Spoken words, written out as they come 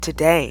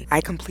Today,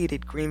 I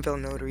completed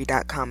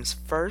GreenvilleNotary.com's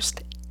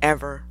first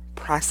ever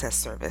process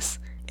service,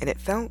 and it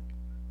felt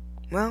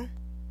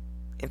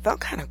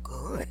kind of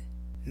good.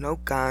 No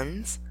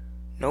guns,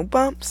 no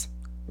bumps,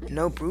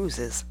 no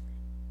bruises,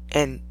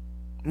 and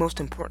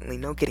most importantly,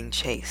 no getting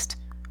chased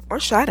or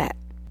shot at.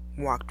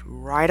 Walked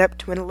right up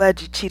to an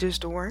alleged cheater's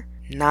door,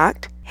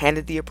 knocked,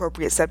 handed the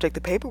appropriate subject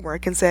the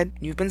paperwork, and said,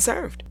 "You've been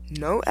served."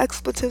 No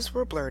expletives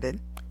were blurted,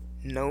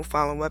 no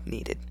follow-up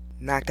needed.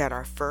 Knocked out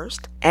our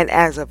first, and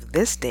as of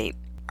this date,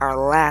 our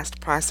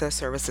last process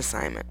service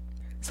assignment.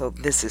 So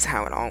this is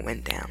how it all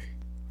went down.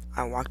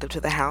 I walked up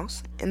to the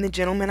house, and the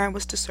gentleman I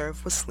was to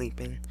serve was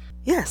sleeping.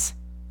 Yes,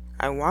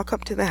 I walk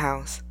up to the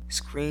house.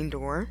 Screen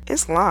door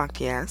is locked,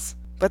 yes,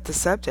 but the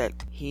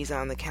subject, he's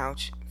on the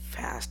couch,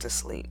 fast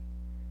asleep.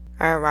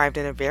 I arrived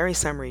in a very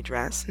summery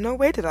dress. No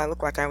way did I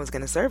look like I was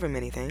going to serve him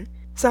anything.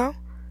 So,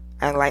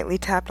 I lightly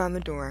tapped on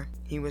the door.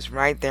 He was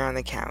right there on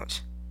the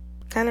couch.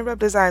 Kind of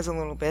rubbed his eyes a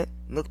little bit.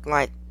 Looked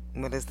like,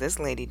 what is this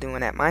lady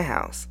doing at my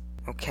house?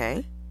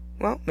 Okay,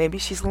 well, maybe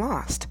she's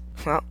lost.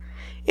 Well,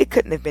 it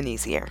couldn't have been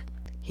easier.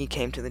 He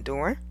came to the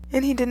door,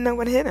 and he didn't know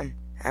what hit him.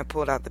 I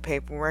pulled out the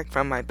paperwork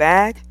from my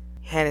bag,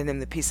 handed him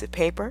the piece of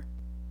paper,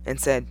 and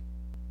said,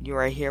 "You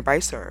are hereby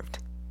served."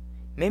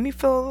 Made me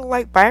feel a little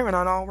like Byron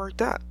on All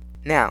Worked Up.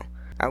 Now,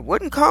 I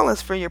wouldn't call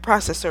us for your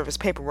process service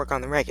paperwork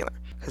on the regular,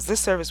 because this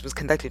service was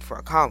conducted for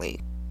a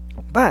colleague.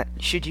 But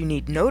should you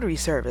need notary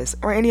service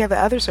or any of the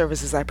other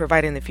services I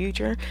provide in the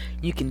future,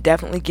 you can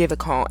definitely give a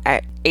call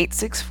at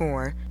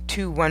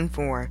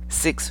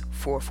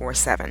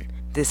 864-214-6447.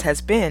 This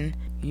has been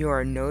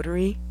your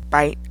Notary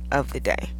Bite of the Day.